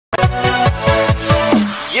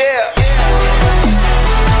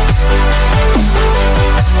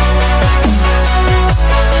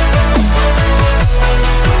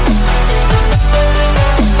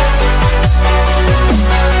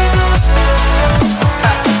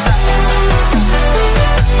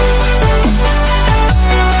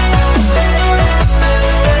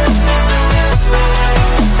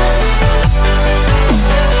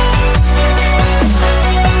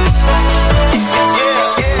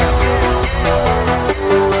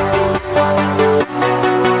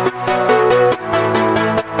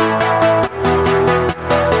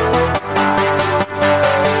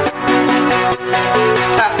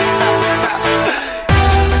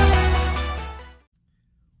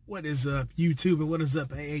What is up, YouTube, and what is up,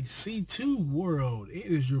 AHC2 world? It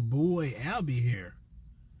is your boy, Albie here.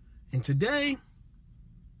 And today,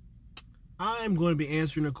 I'm going to be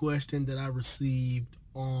answering a question that I received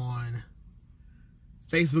on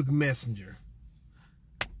Facebook Messenger.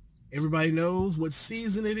 Everybody knows what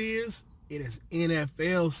season it is. It is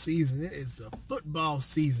NFL season. It is the football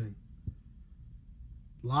season.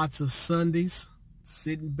 Lots of Sundays,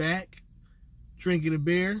 sitting back, drinking a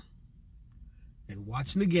beer, and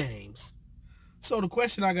watching the games. So the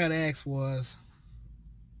question I got asked was,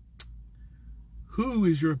 who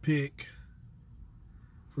is your pick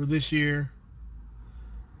for this year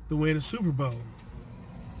to win a Super Bowl?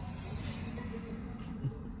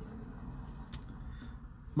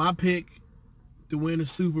 My pick to win a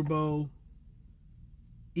Super Bowl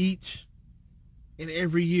each and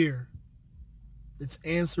every year, its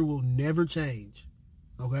answer will never change.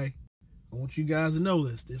 Okay? I want you guys to know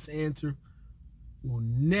this. This answer will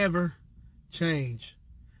never change.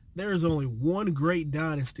 There is only one great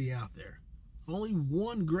dynasty out there. Only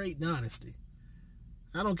one great dynasty.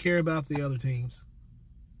 I don't care about the other teams.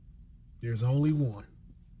 There's only one.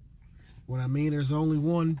 When I mean there's only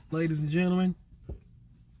one, ladies and gentlemen,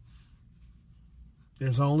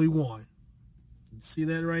 there's only one. You see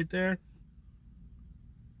that right there?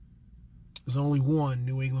 There's only one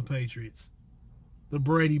New England Patriots. The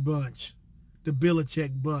Brady Bunch. The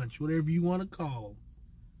Belichick Bunch. Whatever you want to call them.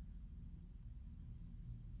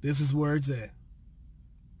 This is where it's at.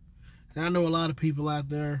 And I know a lot of people out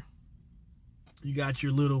there, you got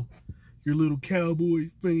your little Cowboy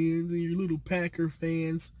fans and your little Packer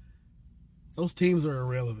fans. Those teams are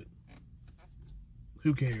irrelevant.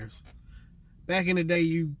 Who cares? Back in the day,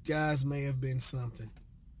 you guys may have been something.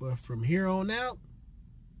 But from here on out,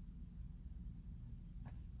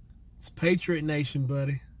 it's Patriot Nation,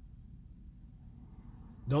 buddy.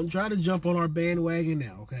 Don't try to jump on our bandwagon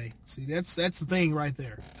now, okay? See, that's the thing right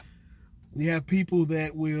there. You have people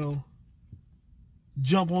that will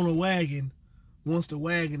jump on a wagon once the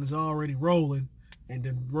wagon is already rolling and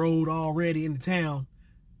the road already into town,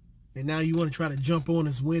 and now you want to try to jump on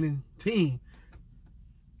this winning team.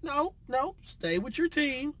 No, stay with your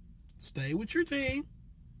team. Stay with your team.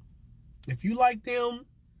 If you like them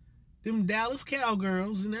Dallas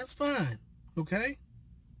Cowgirls, then that's fine, okay?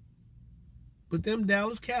 But them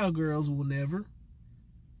Dallas Cowgirls will never.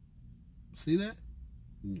 See that?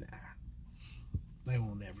 Nah. They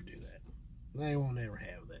won't never do that. They won't ever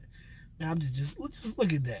have that. Now just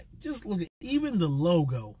look at that. Just look at even the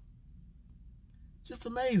logo. Just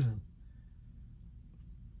amazing.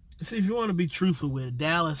 See, if you want to be truthful with it,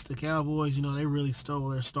 Dallas, the Cowboys, you know, they really stole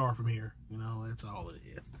their star from here. You know, that's all it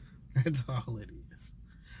is. That's all it is.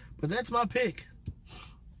 But that's my pick.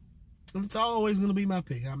 It's always going to be my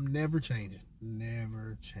pick. I'm never changing.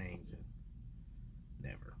 Never changing.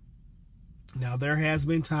 Never. Now, there has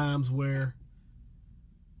been times where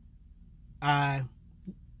I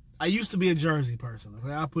used to be a jersey person.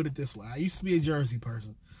 Okay? I'll put it this way. I used to be a jersey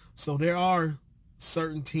person. So there are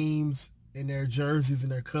certain teams and their jerseys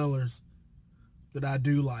and their colors that I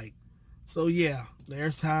do like. So, yeah,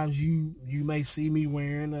 there's times you may see me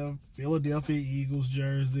wearing a Philadelphia Eagles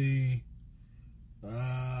jersey.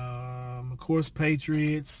 Of course,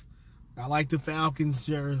 Patriots. I like the Falcons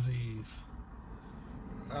jerseys.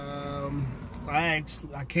 I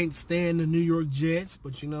can't stand the New York Jets,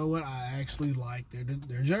 but you know what? I actually like their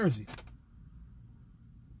jersey.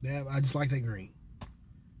 I just like that green.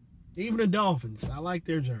 Even the Dolphins, I like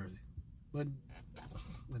their jersey. But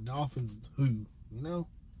the Dolphins, who, you know?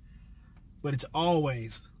 But it's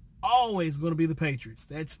always going to be the Patriots.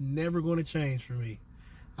 That's never going to change for me.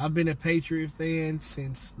 I've been a Patriot fan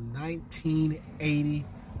since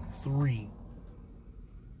 1983.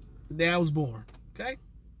 The day I was born, okay?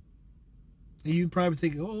 And you'd probably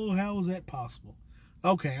think, oh, how is that possible?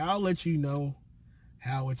 Okay, I'll let you know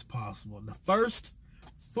how it's possible. The first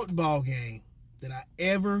football game that I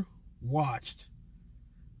ever watched,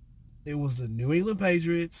 it was the New England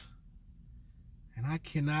Patriots, and I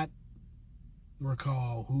cannot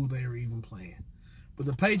recall who they were even playing. But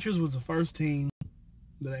the Patriots was the first team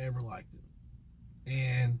that I ever liked it.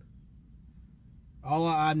 And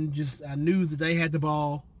I knew that they had the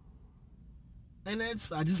ball. And I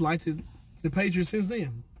just liked the Patriots since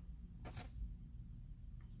then.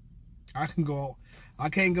 I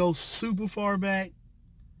can't go super far back,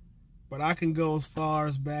 but I can go as far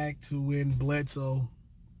as back to when Bledsoe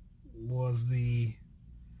was the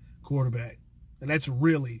quarterback. And that's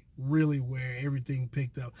really, really where everything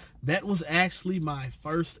picked up. That was actually my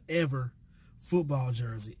first ever football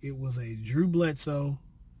jersey. It was a Drew Bledsoe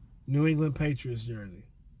New England Patriots jersey.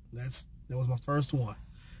 That was my first one.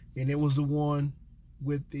 And it was the one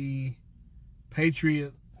with the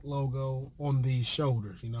Patriot logo on the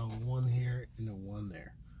shoulders. You know, one here and the one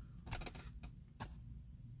there.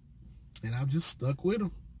 And I've just stuck with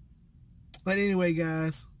them. But anyway,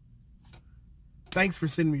 guys, thanks for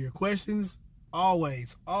sending me your questions.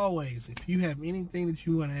 Always, if you have anything that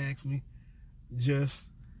you want to ask me, just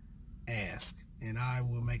ask. And I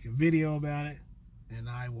will make a video about it, and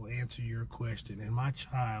I will answer your question. And my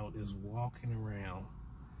child is walking around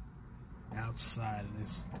outside of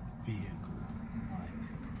this vehicle. Like,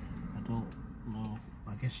 I don't know.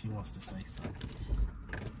 I guess she wants to say something.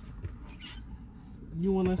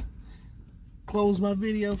 You want to close my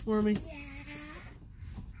video for me? Yeah.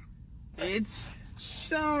 It's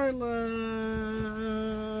Charlotte.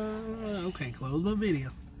 Okay, close my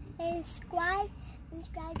video. And subscribe,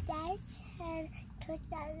 guys, and click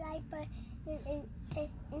that like button and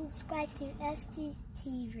subscribe to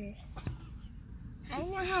FGTV. I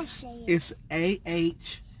don't know how to say it. It's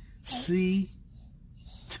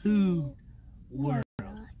AHC2 World.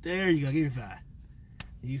 There you go. Give me 5.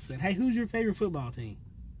 You said, hey, who's your favorite football team?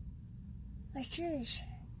 What's yours?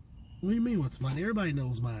 What do you mean what's mine? Everybody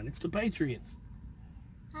knows mine. It's the Patriots.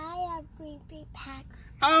 I have Green Bay Packers.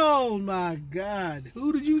 Oh, my God.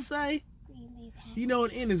 Who did you say? Green Bay Packers. You know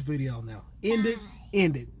what? End this video now. End it.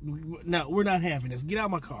 End it. No, we're not having this. Get out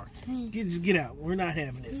of my car. Just get out. We're not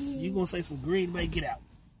having this. You going to say some Green Bay? Get out.